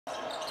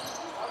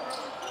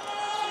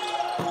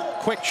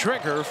quick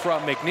trigger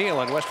from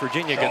McNeil, and West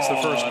Virginia gets the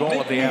first goal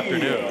of the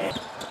afternoon.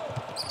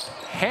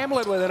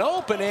 Hamlet with an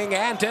opening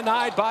and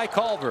denied by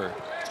Culver.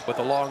 With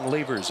the long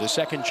levers, a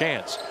second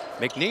chance.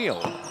 McNeil,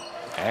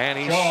 and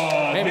he's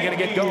maybe going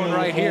to get going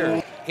right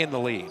here in the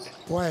lead.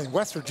 Boy,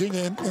 West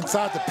Virginia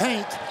inside the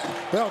paint.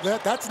 Well,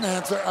 that's an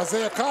answer.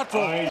 Isaiah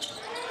Cottrell.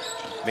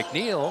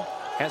 McNeil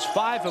has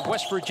 5 of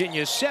West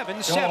Virginia's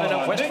 7, 7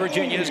 of West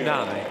Virginia's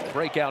 9.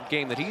 Breakout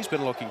game that he's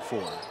been looking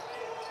for.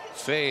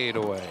 Fade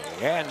away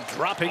and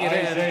dropping it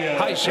in,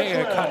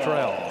 Isaiah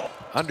Cottrell.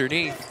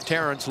 Underneath,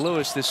 Terrence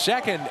Lewis the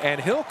second, and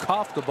he'll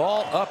cough the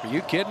ball up. Are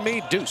you kidding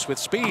me? Deuce with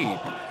speed.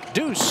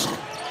 Deuce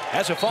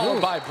has a foul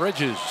by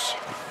Bridges.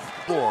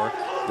 For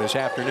this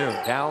afternoon,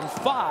 down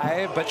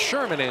 5, but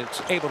Sherman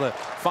is able to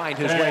find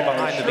his way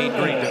behind the Mean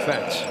Green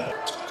defense.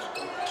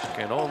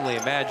 Can only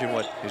imagine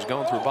what is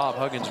going through Bob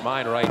Huggins'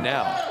 mind right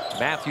now.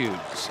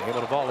 Matthews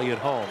able to volley it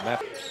home.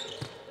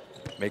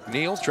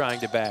 McNeil trying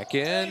to back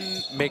in.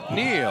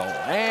 McNeil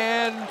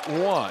and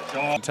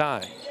one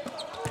time.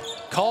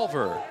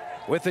 Culver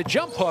with the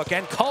jump hook,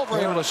 and Culver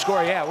able to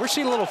score. Yeah, we're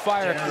seeing a little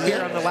fire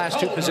here on the last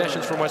 2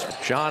 possessions from West.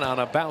 Sean on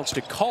a bounce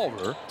to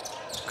Culver.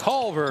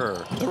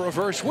 Culver, the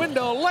reverse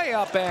window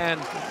layup,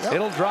 and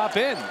it'll drop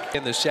in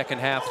the second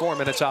half. 4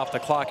 minutes off the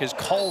clock as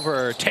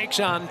Culver takes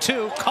on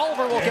 2.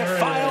 Culver will get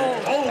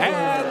fouled,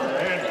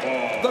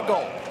 and the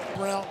goal.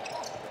 Well,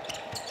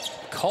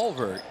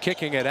 Culver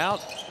kicking it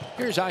out.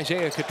 Here's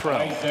Isaiah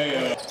Cottrell.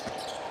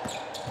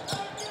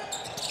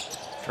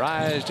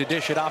 Tries to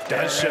dish it off,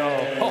 does so.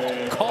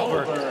 Oh,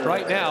 Culver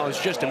right now is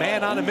just a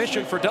man on a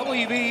mission for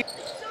WV.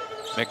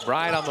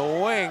 McBride on the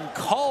wing.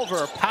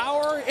 Culver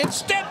power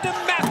instead to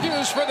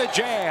Matthews for the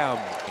jam.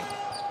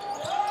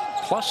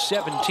 Plus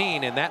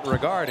 17 in that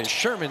regard as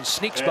Sherman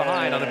sneaks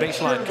behind on a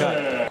baseline cut.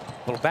 A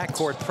little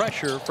backcourt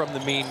pressure from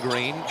the Mean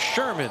Green.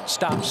 Sherman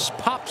stops,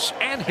 pops,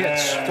 and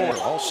hits for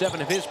all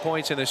 7 of his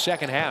points in the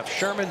second half.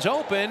 Sherman's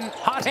open,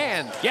 hot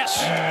hand,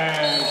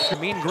 yes. The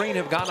Mean Green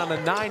have gone on a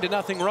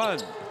 9-0 run.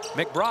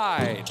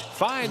 McBride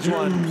finds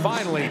one,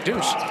 finally.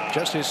 Deuce,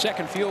 just his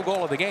second field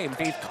goal of the game.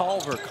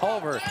 Culver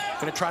going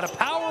to try to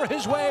power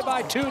his way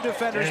by 2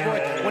 defenders.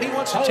 Boy, when he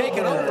wants to take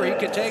it over, he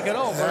can take it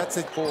over. That's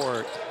it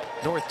for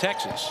North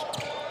Texas.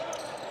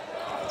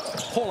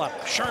 Pull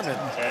up, Sherman.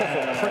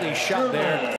 Oh, pretty shot there.